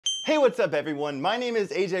Hey, what's up everyone? My name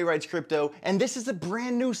is AJ Writes Crypto, and this is a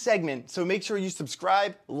brand new segment, so make sure you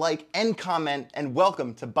subscribe, like, and comment, and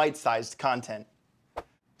welcome to bite-sized content.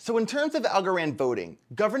 So in terms of Algorand voting,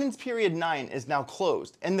 Governance Period 9 is now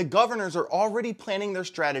closed, and the governors are already planning their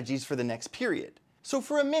strategies for the next period. So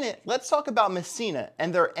for a minute, let's talk about Messina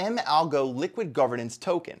and their mAlgo liquid governance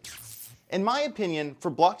token. In my opinion, for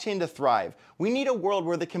blockchain to thrive, we need a world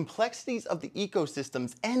where the complexities of the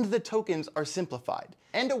ecosystems and the tokens are simplified,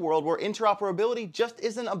 and a world where interoperability just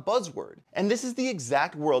isn't a buzzword. And this is the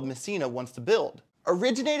exact world Messina wants to build.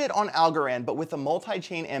 Originated on Algorand but with a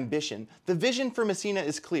multi-chain ambition, the vision for Messina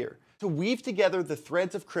is clear: to weave together the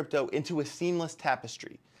threads of crypto into a seamless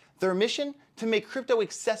tapestry. Their mission? To make crypto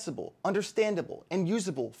accessible, understandable, and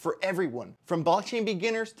usable for everyone, from blockchain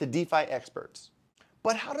beginners to DeFi experts.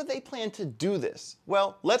 But how do they plan to do this?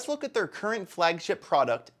 Well, let's look at their current flagship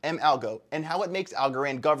product, mAlgo, and how it makes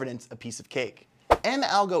Algorand governance a piece of cake.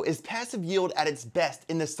 mAlgo is passive yield at its best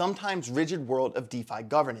in the sometimes rigid world of DeFi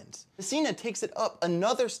governance. Messina takes it up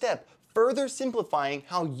another step, further simplifying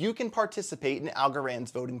how you can participate in Algorand's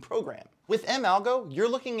voting program. With mAlgo, you're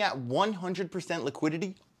looking at 100%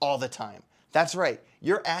 liquidity all the time. That's right,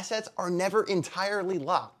 your assets are never entirely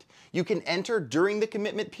locked. You can enter during the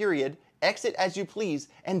commitment period, exit as you please,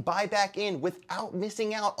 and buy back in without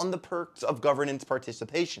missing out on the perks of governance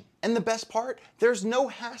participation. And the best part? There's no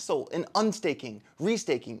hassle in unstaking,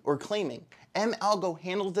 restaking, or claiming. mAlgo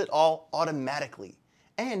handles it all automatically.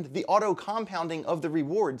 And the auto compounding of the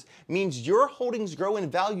rewards means your holdings grow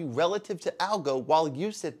in value relative to Algo while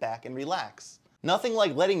you sit back and relax. Nothing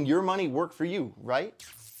like letting your money work for you, right?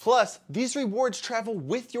 Plus, these rewards travel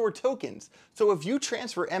with your tokens, so if you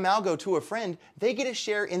transfer mAlgo to a friend, they get a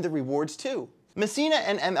share in the rewards too. Messina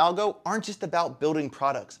and mAlgo aren't just about building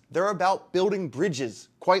products, they're about building bridges,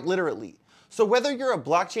 quite literally. So whether you're a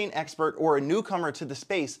blockchain expert or a newcomer to the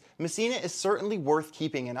space, Messina is certainly worth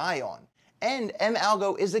keeping an eye on. And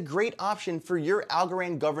mAlgo is a great option for your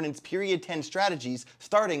Algorand Governance Period 10 strategies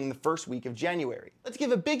starting in the first week of January. Let's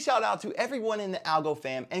give a big shout out to everyone in the Algo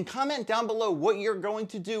fam and comment down below what you're going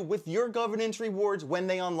to do with your governance rewards when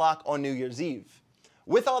they unlock on New Year's Eve.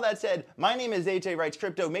 With all that said, my name is AJ Writes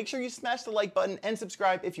Crypto. Make sure you smash the like button and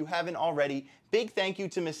subscribe if you haven't already. Big thank you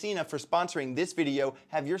to Messina for sponsoring this video.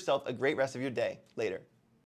 Have yourself a great rest of your day. Later.